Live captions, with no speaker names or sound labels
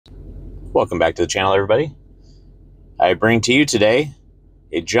Welcome back to the channel, everybody. I bring to you today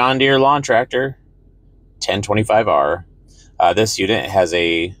a John Deere lawn tractor 1025R. This unit has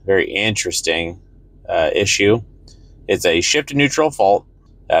a very interesting issue. It's a shift neutral fault.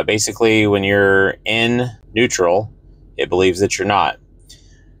 Basically, when you're in neutral, it believes that you're not.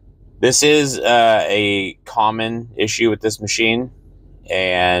 This is a common issue with this machine,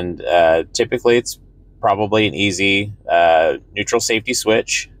 and typically it's probably an easy neutral safety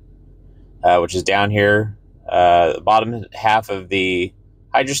switch, which is down here, the bottom half of the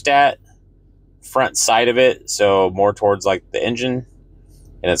hydrostat, front side of it, so more towards like the engine,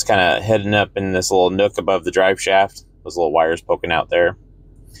 and it's kind of heading up in this little nook above the drive shaft. Those little wires poking out there.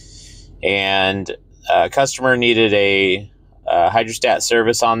 And a customer needed a hydrostat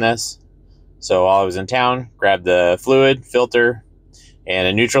service on this, so while I was in town, grabbed the fluid, filter, and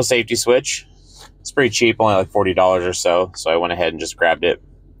a neutral safety switch. It's pretty cheap, only like $40 or so, so I went ahead and just grabbed it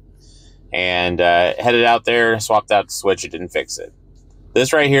and headed out there, swapped out the switch. It didn't fix it.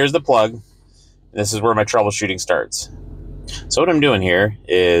 This right here is the plug, and this is where my troubleshooting starts. So what I'm doing here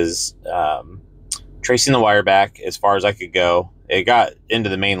is tracing the wire back as far as I could go. It got into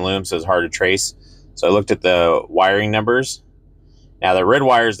the main loom, so it's hard to trace. So I looked at the wiring numbers. Now the red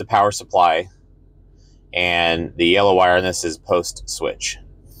wire is the power supply, and the yellow wire on this is post switch.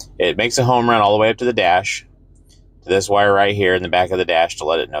 It makes a home run all the way up to the dash, to this wire right here in the back of the dash to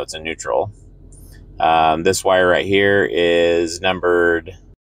let it know it's in neutral. This wire right here is numbered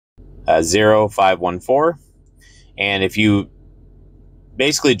 0514, and if you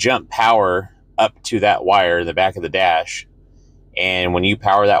basically jump power up to that wire in the back of the dash, and when you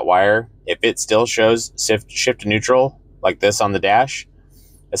power that wire, if it still shows shift to neutral like this on the dash,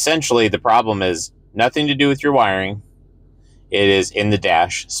 essentially the problem is nothing to do with your wiring. It is in the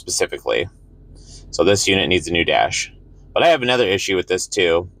dash specifically. So this unit needs a new dash. But I have another issue with this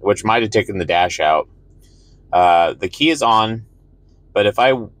too, which might have taken the dash out. The key is on, but if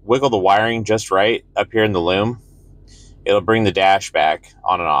I wiggle the wiring just right up here in the loom, it'll bring the dash back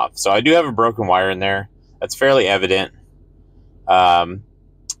on and off. So I do have a broken wire in there. That's fairly evident.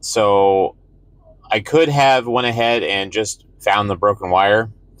 So I could have went ahead and just found the broken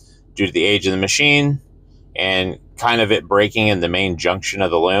wire due to the age of the machine and kind of it breaking in the main junction of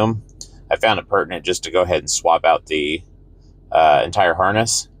the loom. I found it pertinent just to go ahead and swap out the entire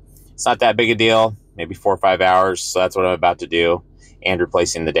harness. It's not that big a deal, maybe 4 or 5 hours, so that's what I'm about to do, and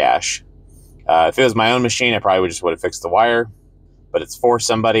replacing the dash. If it was my own machine, I probably just would have fixed the wire, but it's for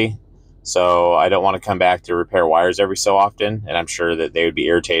somebody, so I don't want to come back to repair wires every so often, and I'm sure that they would be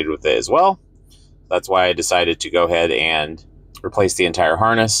irritated with it as well. That's why I decided to go ahead and replace the entire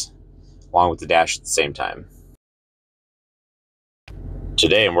harness along with the dash at the same time.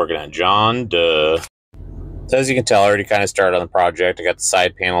 Today I'm working on John Deere. So as you can tell, I already kind of started on the project. I got the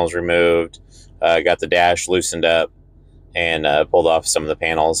side panels removed, got the dash loosened up, and pulled off some of the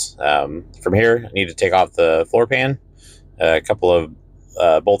panels. From here, I need to take off the floor pan, a couple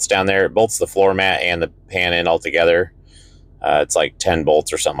of bolts down there. It bolts the floor mat and the pan in all together. It's like 10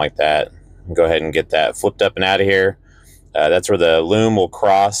 bolts or something like that. Go ahead and get that flipped up and out of here. That's where the loom will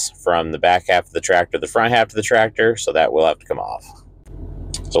cross from the back half of the tractor to the front half of the tractor, so that will have to come off.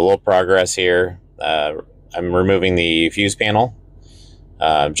 So a little progress here. I'm removing the fuse panel.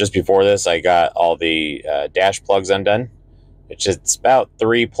 Just before this, I got all the dash plugs undone. It's about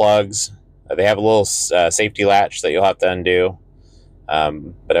 3 plugs. They have a little safety latch that you'll have to undo.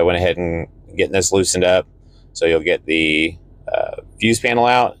 But I went ahead and getting this loosened up. So you'll get the fuse panel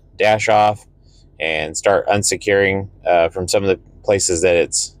out, dash off, and start unsecuring from some of the places that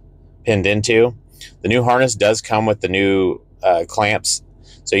it's pinned into. The new harness does come with the new clamps,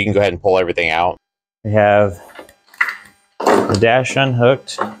 so you can go ahead and pull everything out. We have the dash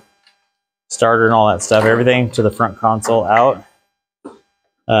unhooked, starter and all that stuff, everything to the front console out.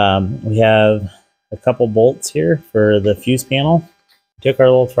 We have a couple bolts here for the fuse panel. Took our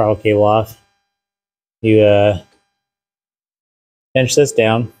little throttle cable off. You pinch this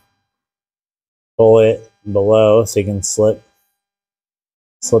down, pull it below so you can slip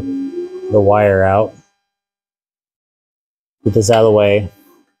the wire out. Get this out of the way,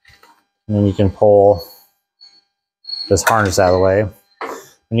 and then you can pull this harness out of the way.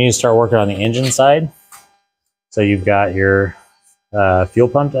 We need to start working on the engine side. So you've got your fuel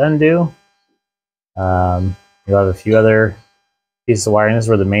pump to undo. You'll have a few other pieces of wiring. This is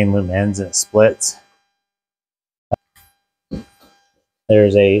where the main loom ends and it splits.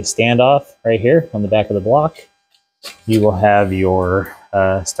 There's a standoff right here on the back of the block. You will have your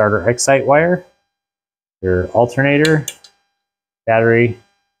starter excite wire, your alternator, battery,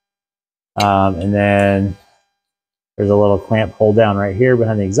 and then there's a little clamp hold down right here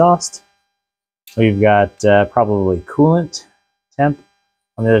behind the exhaust. We've got probably coolant temp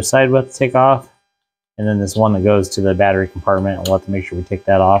on the other side we'll have to take off. And then this one that goes to the battery compartment, and we'll have to make sure we take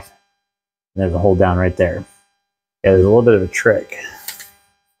that off. And there's a hole down right there. Yeah, there's a little bit of a trick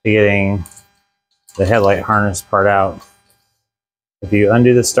to getting the headlight harness part out. If you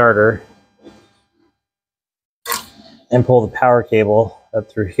undo the starter and pull the power cable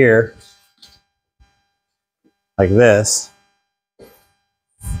up through here, like this,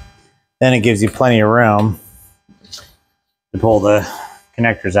 then it gives you plenty of room to pull the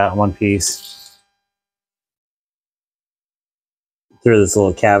connectors out in one piece through this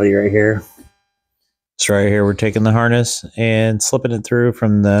little cavity right here. So right here, we're taking the harness and slipping it through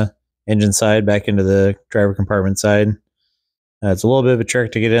from the engine side back into the driver compartment side. It's a little bit of a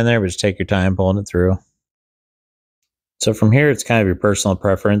trick to get in there, but just take your time pulling it through. So from here, it's kind of your personal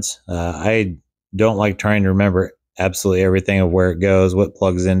preference. I don't like trying to remember absolutely everything of where it goes, what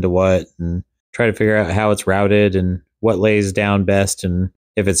plugs into what, and try to figure out how it's routed and what lays down best and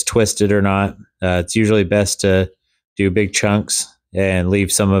if it's twisted or not. It's usually best to do big chunks and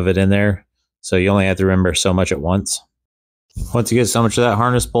leave some of it in there, so you only have to remember so much at once. Once you get so much of that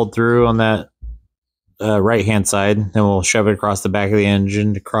harness pulled through on that right hand side, then we'll shove it across the back of the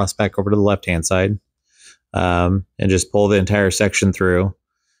engine to cross back over to the left hand side, and just pull the entire section through.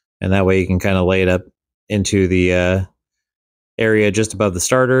 And that way you can kind of lay it up into the area just above the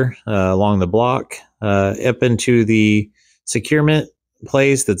starter, along the block, up into the securement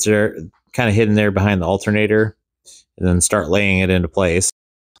place that's there, kind of hidden there behind the alternator, and then start laying it into place.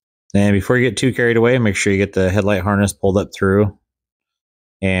 And before you get too carried away, make sure you get the headlight harness pulled up through.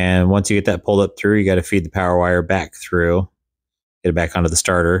 And once you get that pulled up through, you got to feed the power wire back through, get it back onto the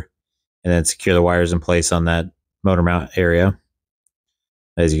starter, and then secure the wires in place on that motor mount area.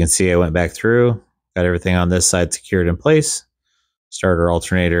 As you can see, I went back through, got everything on this side secured in place. Starter,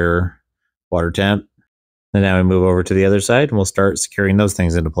 alternator, water temp. And now we move over to the other side and we'll start securing those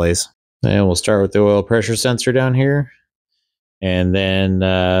things into place. And we'll start with the oil pressure sensor down here. And then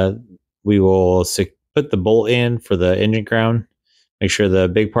we will put the bolt in for the engine crown. Make sure the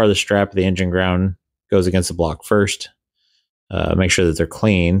big part of the strap of the engine crown goes against the block first. Make sure that they're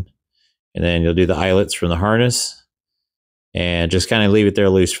clean. And then you'll do the eyelets from the harness and just kind of leave it there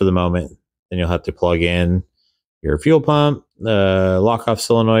loose for the moment. Then you'll have to plug in your fuel pump, the lock-off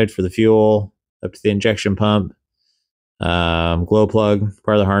solenoid for the fuel, up to the injection pump, glow plug,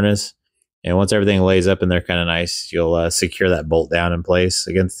 part of the harness. And once everything lays up in there kind of nice, you'll secure that bolt down in place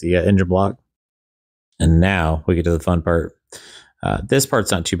against the engine block. And now we get to the fun part. This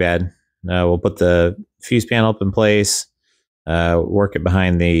part's not too bad. We'll put the fuse panel up in place, work it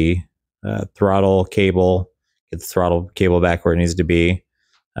behind the throttle cable, get the throttle cable back where it needs to be.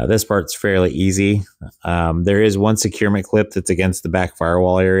 This part's fairly easy. There is one securement clip that's against the back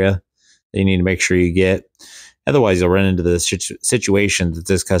firewall area that you need to make sure you get. Otherwise, you'll run into the situation that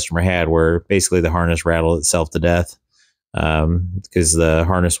this customer had where basically the harness rattled itself to death because the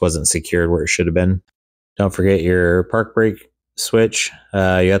harness wasn't secured where it should have been. Don't forget your park brake switch. You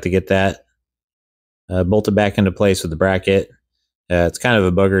have to get that bolted back into place with the bracket. It's kind of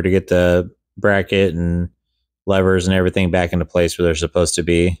a bugger to get the bracket and levers and everything back into place where they're supposed to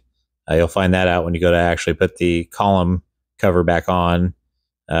be. You'll find that out when you go to actually put the column cover back on.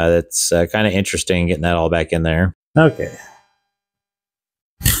 That's kind of interesting getting that all back in there. Okay.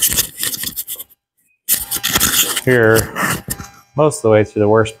 Here, most of the way through the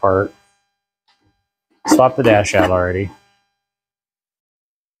worst part. Swap the dash out already.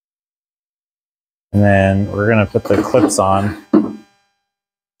 And then we're going to put the clips on.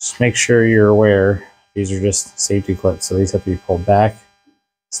 Just make sure you're aware these are just safety clips, so these have to be pulled back,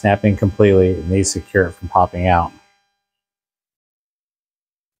 snapping completely, and these secure it from popping out.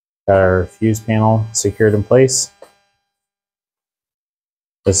 Got our fuse panel secured in place.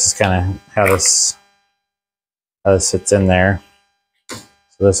 This is kind of how this sits in there. So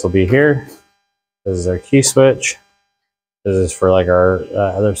this will be here. This is our key switch. This is for like our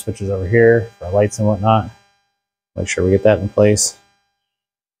other switches over here for our lights and whatnot. Make sure we get that in place.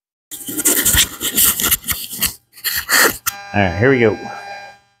 All right, here we go.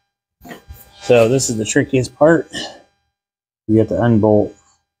 So this is the trickiest part. You have to unbolt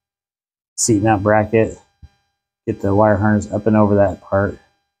seat mount bracket, get the wire harness up and over that part.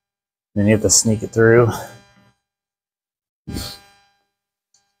 Then you have to sneak it through.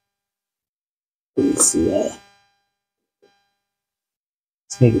 Let's see that.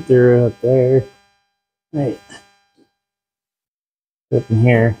 Sneak it through up there. Right. Up in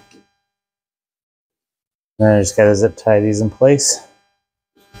here. Then I just gotta zip tie these in place.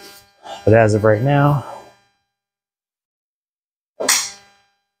 But as of right now,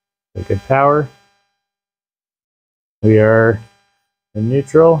 good power. We are in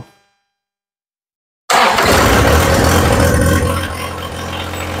neutral.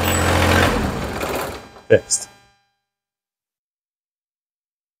 Fixed.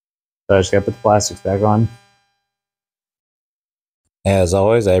 So I just gotta put the plastics back on. As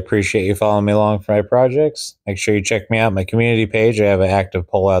always, I appreciate you following me along for my projects. Make sure you check me out on my community page. I have an active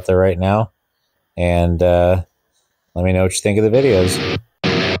poll out there right now. And let me know what you think of the videos.